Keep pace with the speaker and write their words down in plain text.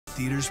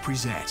Theaters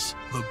presents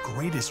the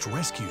greatest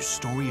rescue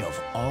story of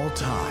all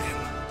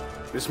time.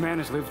 This man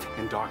has lived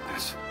in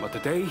darkness, but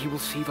today he will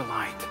see the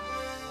light.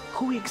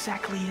 Who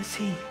exactly is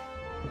he?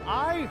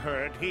 I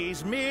heard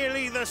he's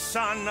merely the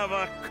son of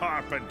a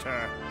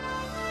carpenter.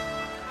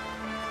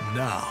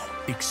 Now,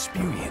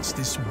 experience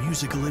this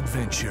musical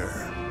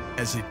adventure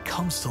as it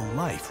comes to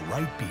life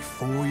right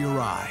before your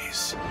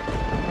eyes.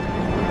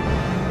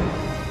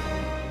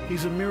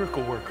 He's a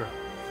miracle worker,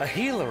 a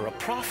healer, a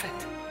prophet.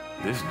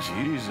 This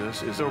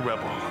Jesus is a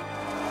rebel.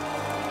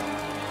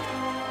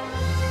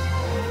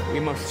 We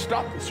must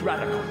stop this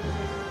radical.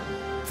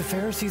 The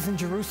Pharisees in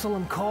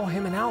Jerusalem call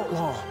him an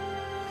outlaw.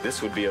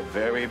 This would be a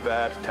very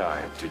bad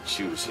time to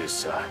choose his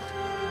side.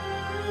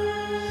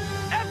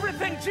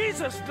 Everything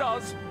Jesus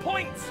does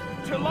points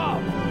to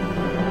love.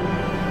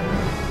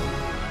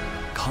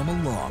 Come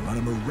along on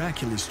a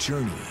miraculous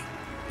journey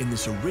in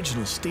this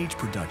original stage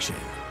production,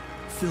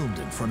 filmed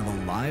in front of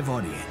a live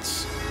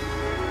audience.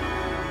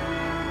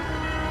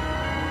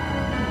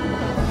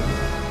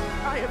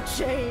 I have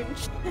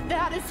changed.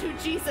 That is who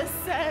Jesus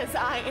says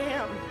I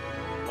am.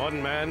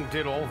 One man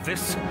did all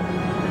this.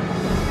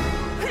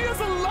 He is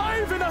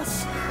alive in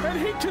us, and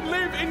he can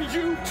live in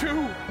you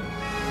too.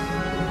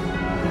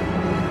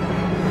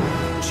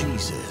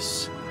 Jesus.